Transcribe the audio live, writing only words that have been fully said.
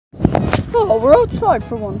Oh, we're outside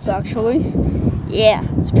for once, actually. Yeah,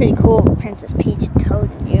 it's pretty cool. Princess Peach and Toad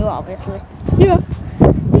and you, obviously. Yeah.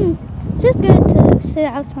 It's just good to sit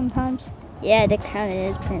out sometimes. Yeah, that kind of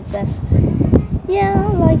is, Princess. Yeah,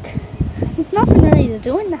 like, there's nothing really to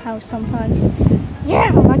do in the house sometimes. Yeah,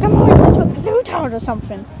 like I'm always just with the new Toad or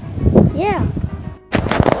something. Yeah.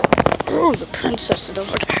 Oh, the princess is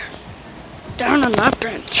over there. Down on that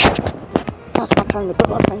bench. That's my time to put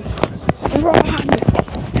my thing.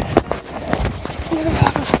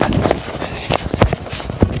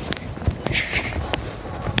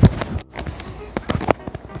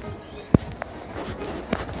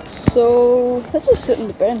 So, let's just sit on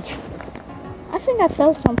the bench. I think I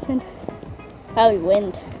felt something. Probably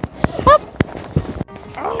wind. Oh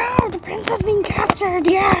no, the princess has been captured.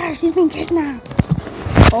 Yeah, she's been kidnapped.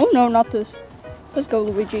 Oh no, not this. Let's go,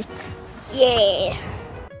 Luigi. Yeah.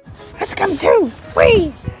 Let's come too.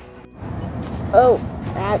 Whee! Oh,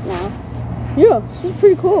 that now. Yeah, this is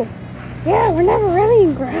pretty cool. Yeah, we're never really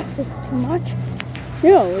in grass too much.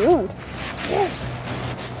 Yeah, we aren't. Yeah.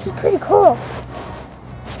 This is pretty cool.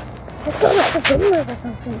 Let's go like the vineyard or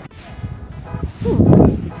something.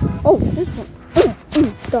 Oh, this one.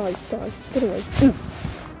 Die. Get away.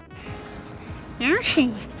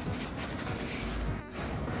 Yoshi.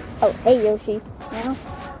 Oh, hey Yoshi. Now,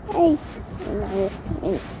 hey.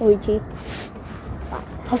 Luigi.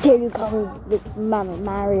 How dare you call me Mama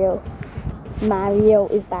Mario? Mario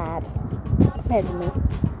is bad. Compared to me.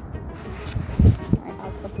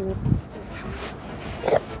 I'll fuck you.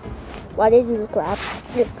 Why did you just grab?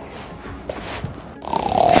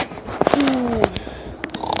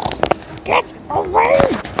 Get away!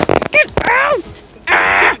 Get out!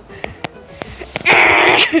 Ah!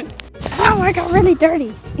 Ah! Oh, I got really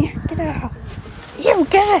dirty. Yeah, get out. You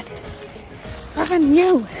get it. Fucking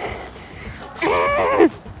you.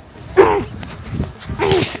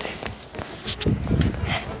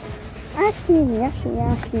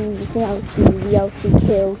 Yoshi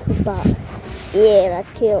killed Koopa. Yeah,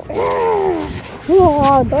 let's kill.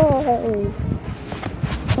 Oh, die.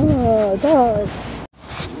 Oh, die.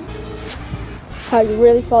 How, you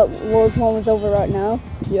really thought World 1 was over right now?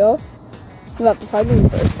 Yeah? You have to fight me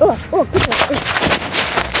first. Oh, good one.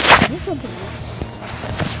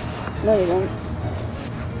 No, you won't.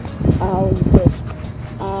 Ow, you did.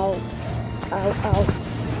 Ow.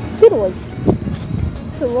 Get away.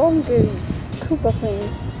 It's a long game. Koopa thing.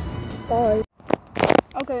 Bye.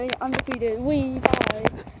 Okay, I'm defeated. Bye.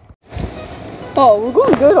 Oh, we're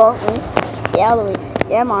going good, aren't we? Yeah, Luigi.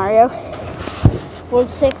 Yeah, Mario. We're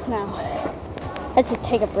 6 now. Let's just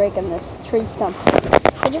take a break on this tree stump.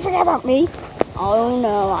 Did you forget about me? Oh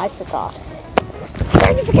no, I forgot.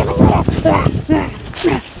 Why did you forget about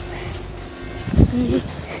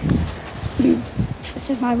This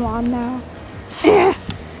is my wand now.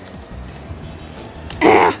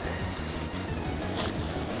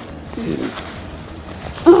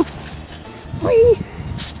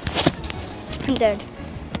 I'm dead.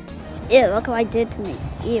 Ew, look what I did to me.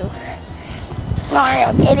 Ew.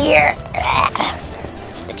 Mario, get here.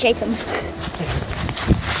 Chase him.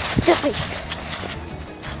 Just wait.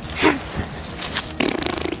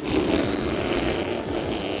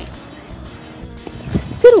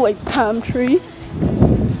 Get away, palm tree.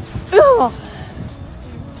 Ugh.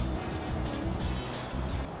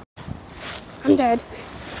 I'm dead.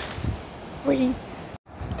 Wait.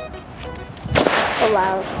 Oh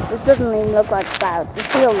wow, this doesn't even look like clouds.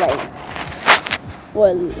 It's real late.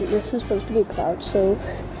 Well, this is supposed to be clouds, so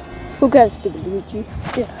who cares, stupid Luigi?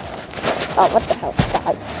 Yeah. Oh, what the hell?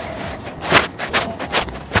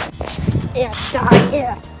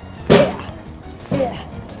 Die. Yeah.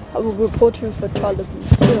 I will report you for child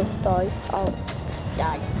abuse. Yeah, die. Ow.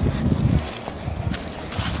 Die.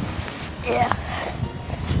 Yeah.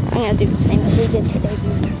 I'm gonna do the same as we did today.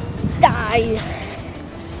 Die.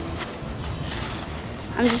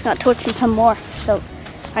 I'm just gonna torture you some more, so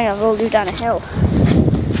I'm gonna roll you down a hill.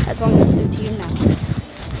 That's what I'm gonna do to you now.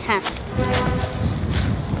 Huh.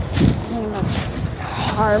 I'm gonna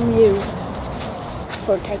harm you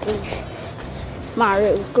for taking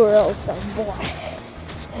Mario's girl, so boy.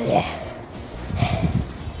 Yeah.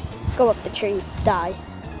 Go up the tree, die.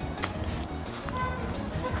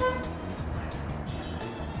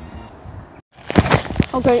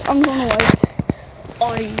 Okay, I'm going away.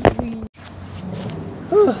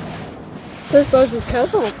 There's Bowser's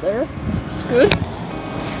castle up there. It's good.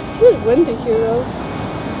 It's really windy here though.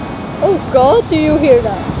 Oh god, do you hear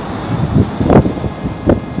that?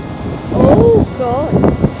 Oh god.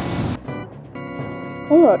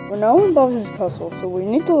 Alright, we're now in Bowser's castle, so we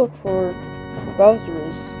need to look for where Bowser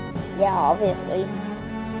is. Yeah, obviously.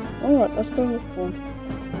 Alright, let's go look for him.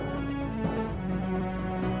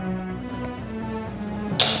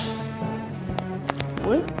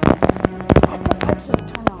 Wait. How'd the X's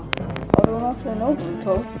turn off? I don't actually know,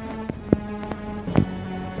 Bruto.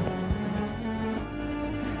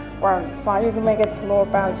 Wow, thought you could make it to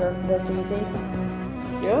Lord Bowser this easy?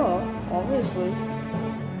 Yeah, obviously.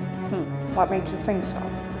 What makes you think so?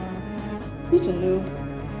 He's a noob.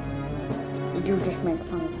 Did you just make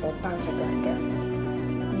fun of Lord Bowser back there?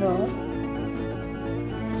 No.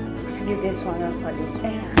 If you did, so I'm gonna fight you.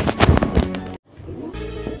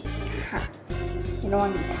 You know I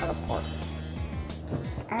need to teleport.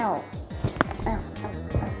 Ow. Ow, ow,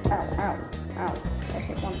 ow, ow, ow, ow. I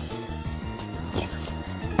hit once.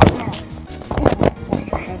 Ow. What's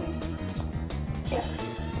your head?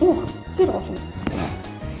 Oh, get off me.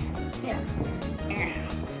 Yeah.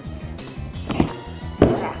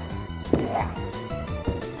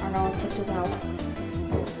 I know I took too loud.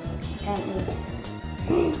 Can't lose.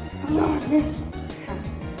 Oh no, I missed.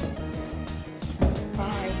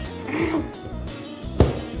 Bye.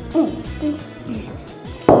 Oh, dude.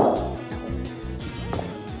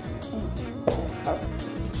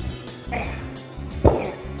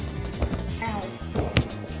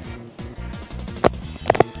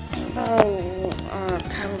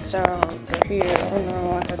 Time's out here. Oh no,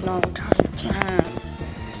 I had no time to plan.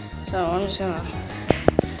 So I'm just gonna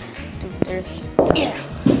do this. Yeah.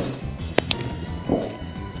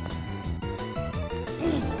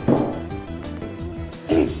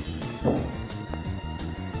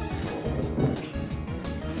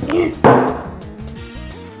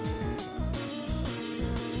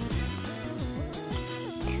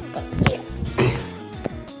 But yeah.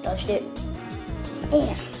 Touched it.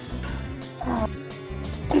 Yeah.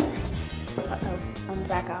 Uh-oh, I'm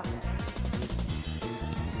back off.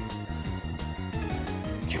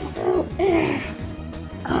 Jump through.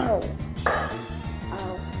 Ow.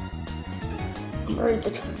 Ow. I'm ready to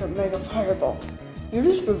charge a mega fireball. You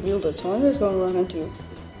just revealed it, so I'm just gonna run into you.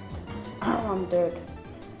 Ow, I'm dead.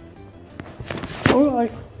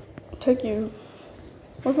 Alright, take you.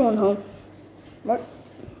 We're going home. What?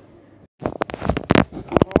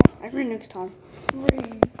 Every next time.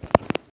 Hooray.